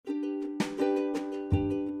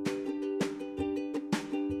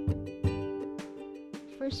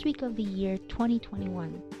first week of the year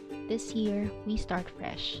 2021. This year, we start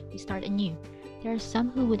fresh. We start anew. There are some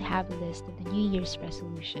who would have a list of the New Year's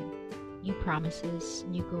resolution. New promises,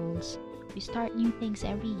 new goals. We start new things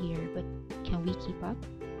every year, but can we keep up?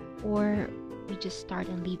 Or we just start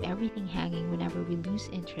and leave everything hanging whenever we lose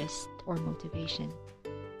interest or motivation.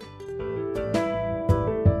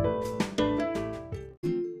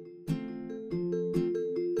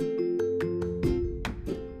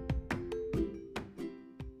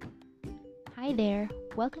 Hi there!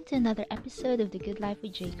 Welcome to another episode of The Good Life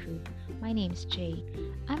with J Crew. My name is Jay.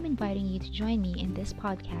 I'm inviting you to join me in this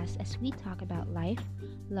podcast as we talk about life,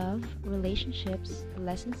 love, relationships,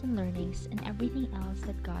 lessons and learnings, and everything else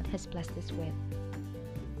that God has blessed us with.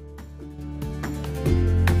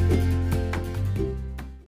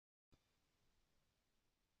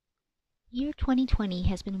 Year 2020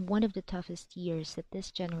 has been one of the toughest years that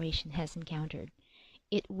this generation has encountered.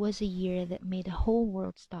 It was a year that made the whole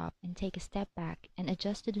world stop and take a step back and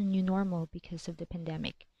adjust to the new normal because of the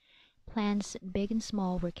pandemic. Plans, big and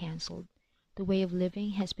small, were cancelled. The way of living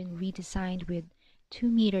has been redesigned with 2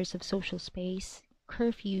 meters of social space,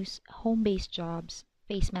 curfews, home-based jobs,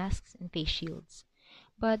 face masks, and face shields.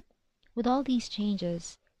 But with all these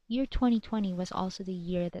changes, year 2020 was also the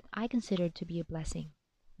year that I considered to be a blessing.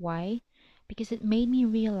 Why? Because it made me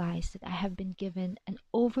realize that I have been given an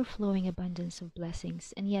overflowing abundance of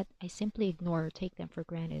blessings, and yet I simply ignore or take them for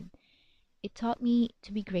granted. It taught me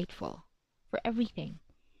to be grateful for everything.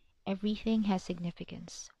 Everything has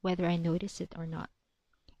significance, whether I notice it or not.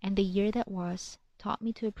 And the year that was taught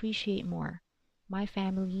me to appreciate more my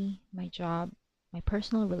family, my job, my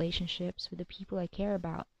personal relationships with the people I care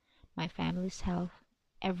about, my family's health,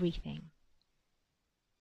 everything.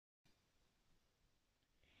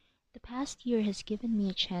 The past year has given me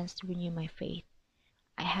a chance to renew my faith.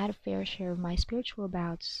 I had a fair share of my spiritual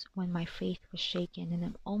bouts when my faith was shaken and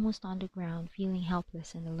I'm almost on the ground feeling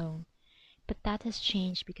helpless and alone. But that has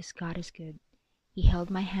changed because God is good. He held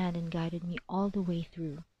my hand and guided me all the way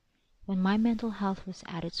through. When my mental health was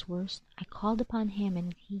at its worst, I called upon Him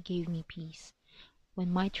and He gave me peace.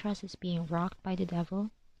 When my trust is being rocked by the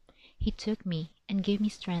devil, He took me and gave me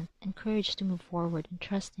strength and courage to move forward and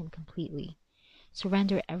trust Him completely.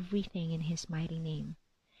 Surrender everything in His mighty name.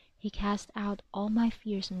 He cast out all my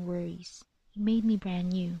fears and worries. He made me brand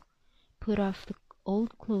new, put off the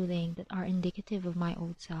old clothing that are indicative of my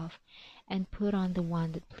old self, and put on the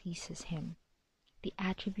one that pleases Him, the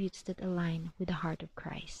attributes that align with the heart of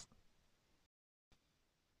Christ.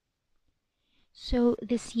 So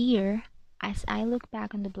this year, as I look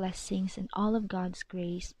back on the blessings and all of God's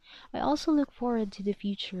grace, I also look forward to the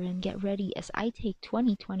future and get ready as I take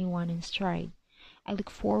 2021 in stride. I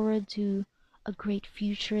look forward to a great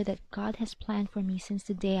future that God has planned for me since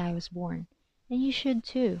the day I was born. And you should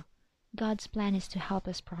too. God's plan is to help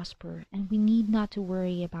us prosper, and we need not to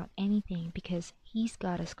worry about anything because He's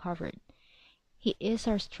got us covered. He is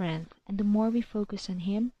our strength, and the more we focus on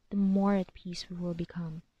Him, the more at peace we will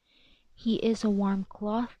become. He is a warm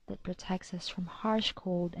cloth that protects us from harsh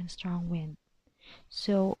cold and strong wind.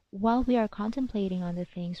 So, while we are contemplating on the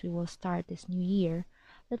things we will start this new year,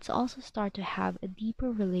 let's also start to have a deeper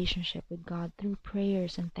relationship with God through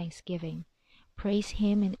prayers and thanksgiving. Praise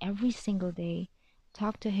Him in every single day,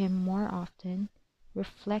 talk to Him more often,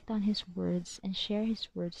 reflect on His words, and share His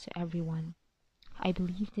words to everyone. I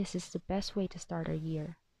believe this is the best way to start our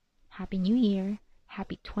year. Happy New Year!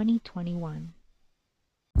 Happy 2021!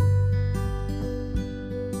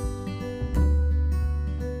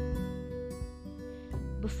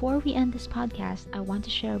 Before we end this podcast, I want to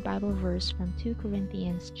share a Bible verse from 2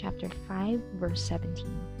 Corinthians chapter 5, verse 17.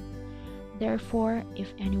 Therefore,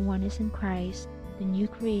 if anyone is in Christ, the new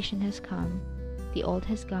creation has come, the old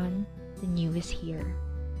has gone, the new is here.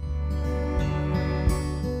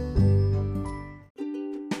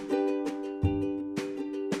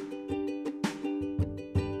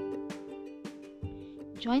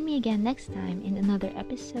 Join me again next time in another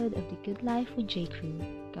episode of The Good Life with J Crew.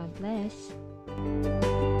 God bless.